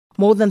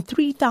more than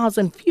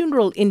 3,000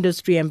 funeral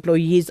industry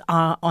employees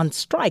are on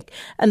strike.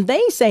 And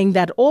they're saying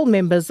that all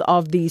members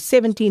of the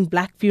 17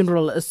 black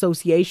funeral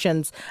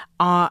associations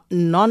are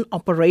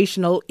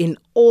non-operational in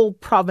all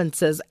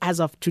provinces as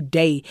of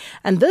today.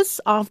 And this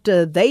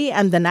after they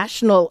and the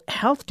National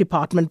Health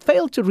Department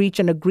failed to reach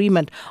an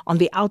agreement on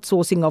the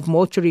outsourcing of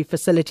mortuary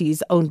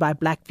facilities owned by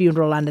black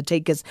funeral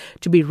undertakers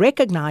to be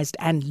recognized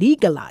and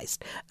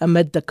legalized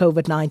amid the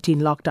COVID-19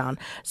 lockdown.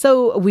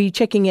 So we're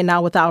checking in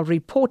now with our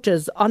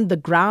reporters on the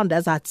ground.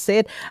 As I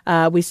said,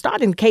 we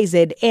start in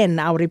KZN.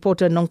 Our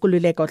reporter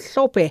Nonkululeko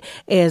Hlope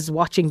is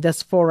watching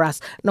this for us.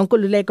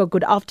 Nonkululeko,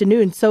 good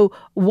afternoon. So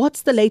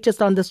what's the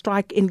latest on the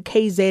strike in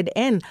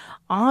KZN?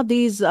 Are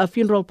these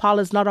funeral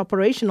parlors not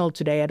operational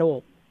today at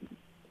all?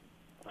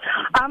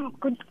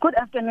 Good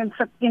afternoon,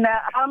 Sakina.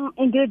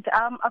 Indeed,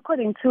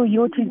 according to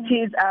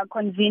UTT's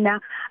convener,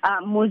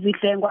 Muzi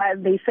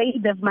Hlengwa, they say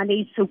they've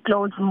managed to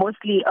close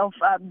mostly of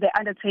the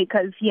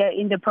undertakers here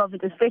in the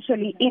province,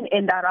 especially in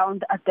and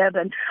around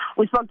Durban.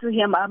 We spoke to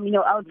him,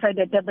 outside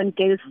the Durban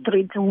Gate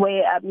Street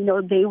where,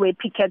 they were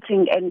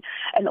picketing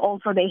and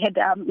also they had,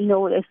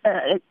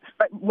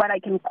 what I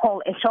can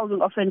call a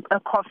shelving of a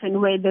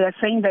coffin where they are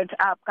saying that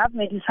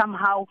government is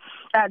somehow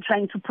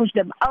trying to push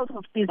them out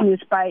of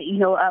business by,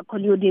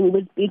 colluding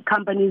with big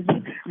companies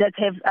that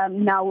have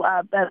now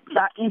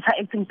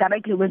interacting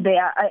directly with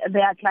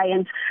their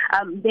clients.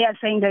 They are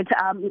saying that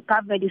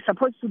government is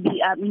supposed to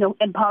be,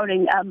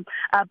 empowering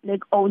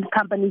black-owned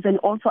companies and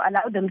also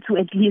allow them to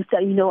at least,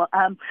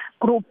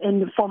 group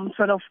and form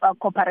sort of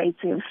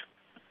cooperatives.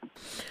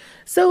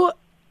 So,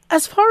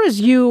 as far as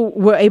you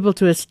were able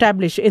to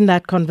establish in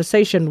that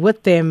conversation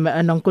with them,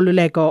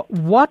 Nonkululeko,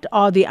 what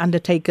are the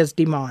undertakers'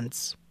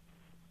 demands?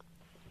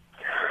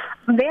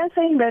 They are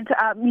saying that,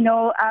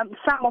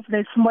 some of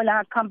the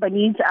smaller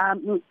companies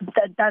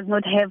that does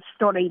not have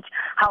storage.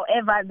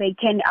 However, they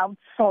can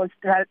outsource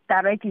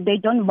directly. They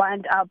don't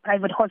want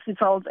private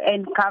hospitals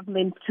and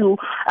government to,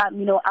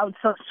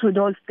 outsource to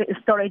those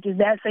storages.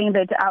 They are saying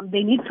that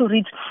they need to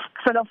reach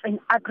sort of an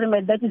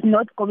agreement that is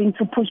not going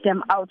to push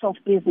them out of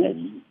business.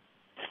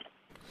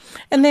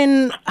 And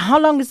then how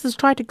long is the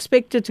strike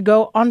expected to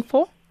go on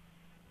for?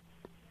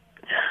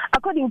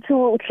 According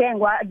to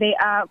Hlengwa, they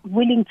are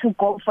willing to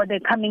go for the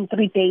coming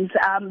 3 days.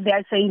 They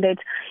are saying that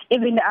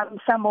even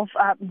some of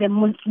the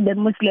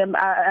Muslim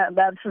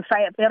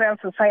burial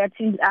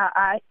societies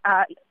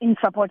are in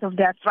support of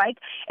their strike,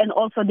 and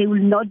also there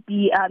will not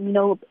be,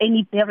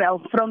 any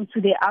burial from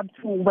today up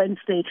to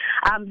Wednesday.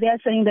 They are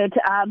saying that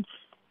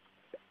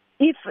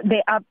if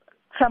they are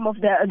some of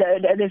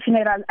the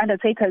funeral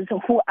undertakers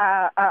who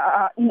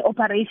are in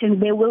operation,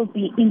 they will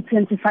be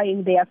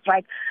intensifying their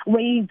strike.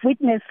 We've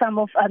witnessed some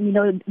of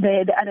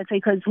the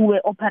undertakers who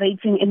were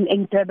operating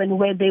in Durban,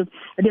 where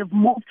they've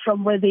moved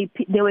from where they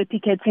were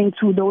picketing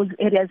to those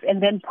areas,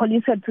 and then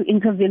police had to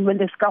intervene when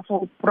the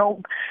scaffold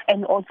broke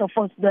and also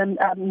forced them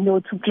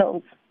to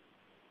close.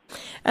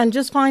 And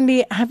just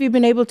finally, have you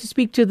been able to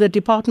speak to the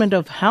Department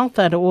of Health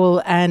at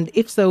all? And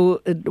if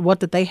so, what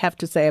did they have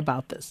to say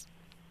about this?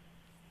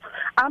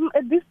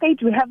 At this stage,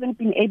 we haven't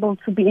been able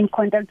to be in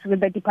contact with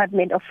the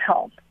Department of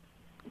Health.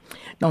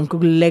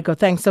 Nonkululeko,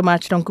 thanks so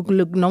much.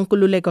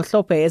 Nonkululeko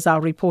Hlope is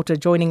our reporter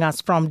joining us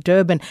from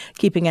Durban,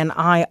 keeping an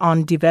eye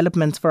on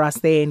developments for us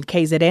there in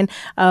KZN.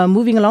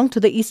 Moving along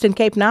to the Eastern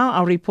Cape now,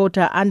 our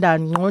reporter Anda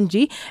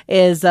Ngonji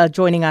is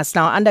joining us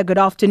now. Anda, good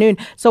afternoon.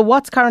 So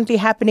what's currently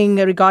happening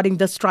regarding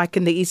the strike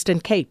in the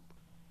Eastern Cape?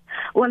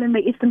 Well, in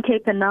the Eastern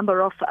Cape, a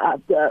number of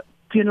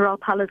funeral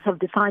parlors have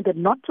decided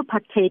not to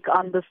partake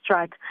on the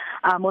strike.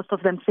 Most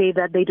of them say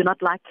that they do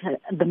not like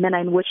the manner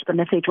in which the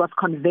message was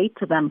conveyed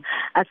to them,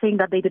 saying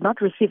that they did not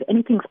receive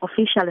anything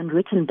official and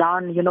written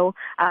down,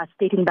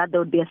 stating that there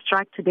would be a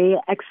strike today,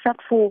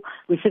 except for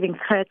receiving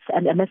threats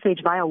and a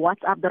message via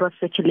WhatsApp that was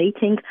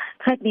circulating,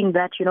 threatening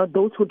that,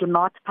 those who do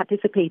not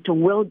participate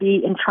will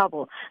be in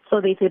trouble.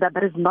 So they say that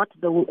that is not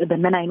the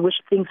manner in which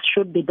things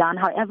should be done.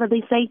 However,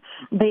 they say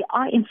they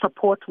are in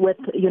support with,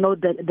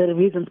 the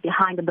reasons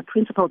behind and the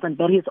principles and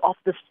values of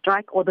the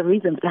strike, or the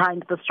reasons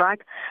behind the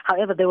strike.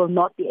 However, they will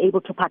not be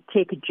able to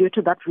partake due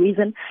to that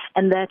reason,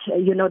 and that,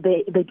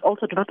 they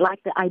also do not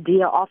like the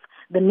idea of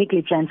the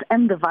negligence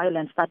and the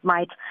violence that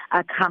might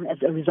come as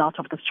a result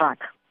of the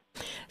strike.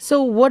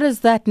 So what does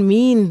that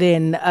mean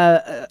then?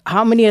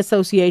 How many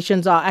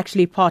associations are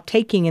actually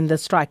partaking in the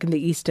strike in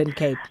the Eastern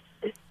Cape?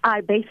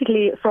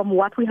 Basically, from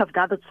what we have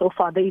gathered so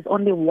far, there is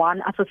only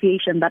one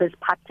association that is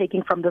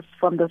partaking from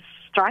the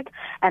strike,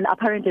 and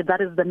apparently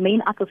that is the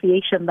main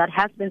association that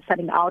has been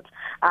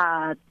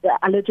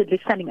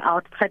allegedly sending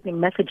out threatening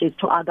messages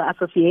to other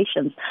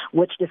associations,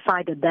 which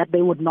decided that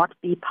they would not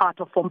be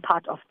form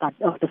part of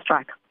the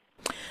strike.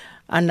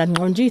 And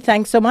Ngonji,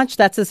 thanks so much.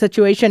 That's the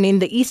situation in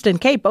the Eastern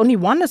Cape. Only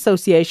one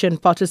association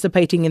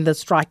participating in the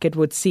strike, it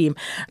would seem.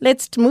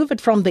 Let's move it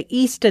from the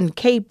Eastern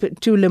Cape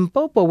to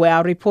Limpopo, where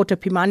our reporter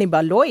Pimani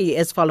Baloyi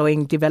is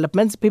following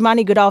developments.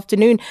 Pimani, good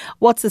afternoon.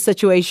 What's the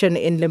situation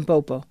in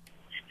Limpopo?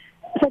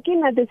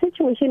 Sakina, the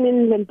situation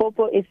in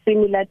Limpopo is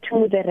similar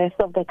to the rest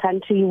of the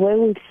country, where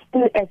we've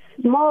seen a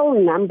small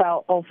number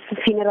of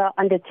funeral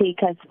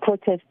undertakers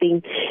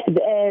protesting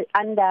they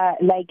are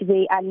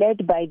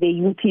led by the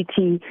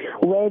UTT,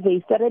 where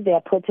they started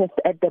their protest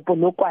at the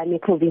Polokwane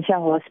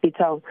Provincial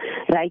Hospital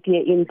right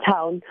here in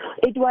town.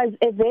 It was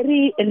a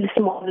very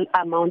small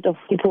amount of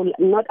people,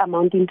 not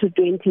amounting to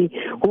 20,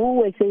 who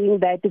were saying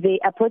that they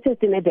are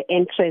protesting at the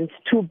entrance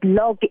to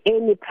block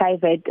any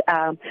private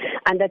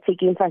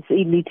undertaking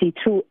facility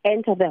to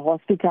enter the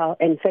hospital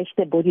and fetch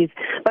the bodies.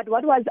 But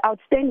what was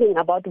outstanding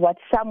about what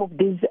some of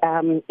these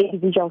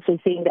individuals were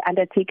saying, the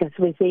undertakers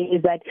were saying,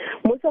 is that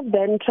most of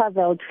them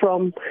traveled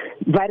from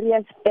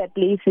various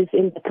places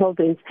in the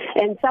province,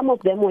 and some of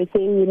them were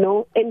saying,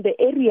 in the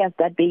areas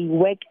that they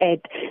work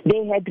at,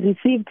 they had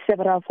received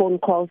several phone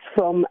calls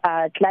from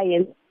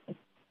clients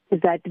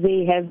that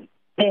they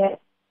have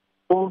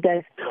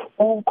holders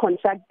who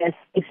contract their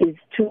spaces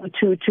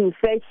to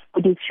fetch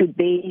bodies should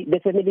the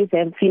families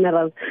have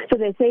funerals. So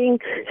they're saying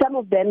some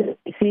of them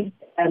received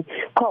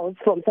calls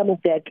from some of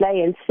their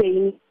clients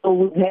saying,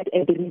 we've had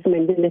a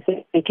bereavement, and they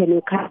say, can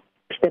you come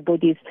the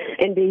bodies?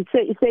 And they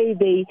say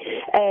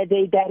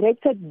they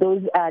directed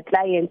those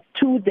clients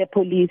to the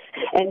police,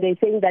 and they're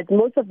saying that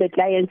most of the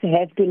clients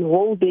have been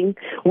holding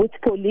with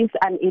police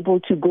unable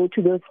to go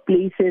to those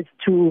places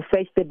to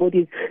fetch the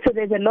bodies. So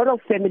there's a lot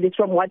of families,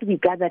 from what we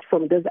gathered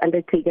from those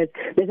undertakers,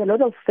 there's a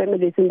lot of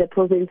families in the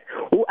province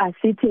who are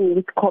sitting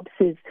with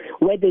corpses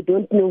where they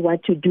don't know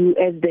what to do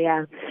as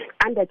their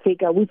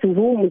undertaker, with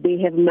whom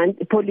they have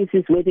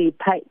policies where they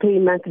pay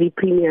monthly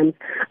premiums,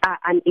 are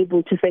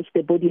unable to fetch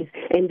the bodies,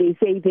 and they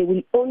say they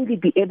will only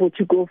be able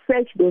to go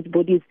fetch those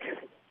bodies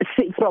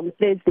from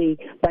Thursday,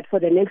 but for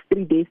the next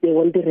 3 days they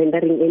won't be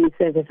rendering any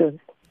services.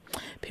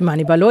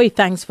 Phimani Baloyi,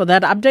 thanks for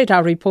that update,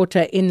 our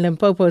reporter in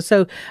Limpopo.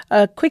 So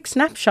a quick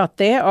snapshot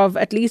there of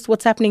at least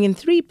what's happening in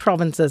 3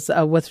 provinces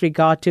with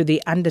regard to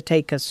the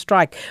undertakers'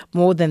 strike.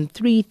 More than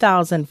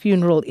 3,000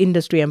 funeral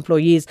industry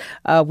employees,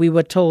 we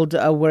were told,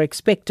 were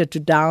expected to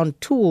down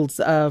tools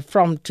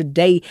from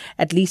today,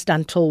 at least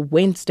until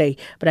Wednesday.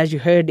 But as you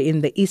heard,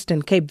 in the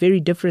Eastern Cape,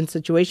 very different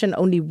situation.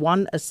 Only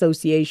one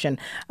association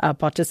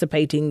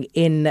participating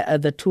in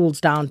the tools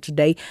down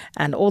today.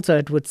 And also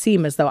it would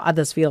seem as though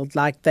others feel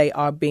like they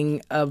are being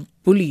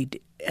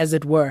bullied, as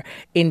it were,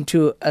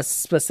 into a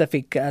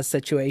specific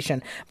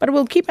situation. But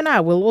we'll keep an eye.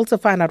 We'll also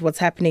find out what's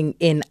happening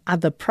in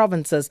other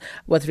provinces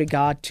with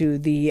regard to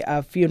the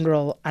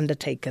funeral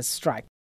undertakers' strike.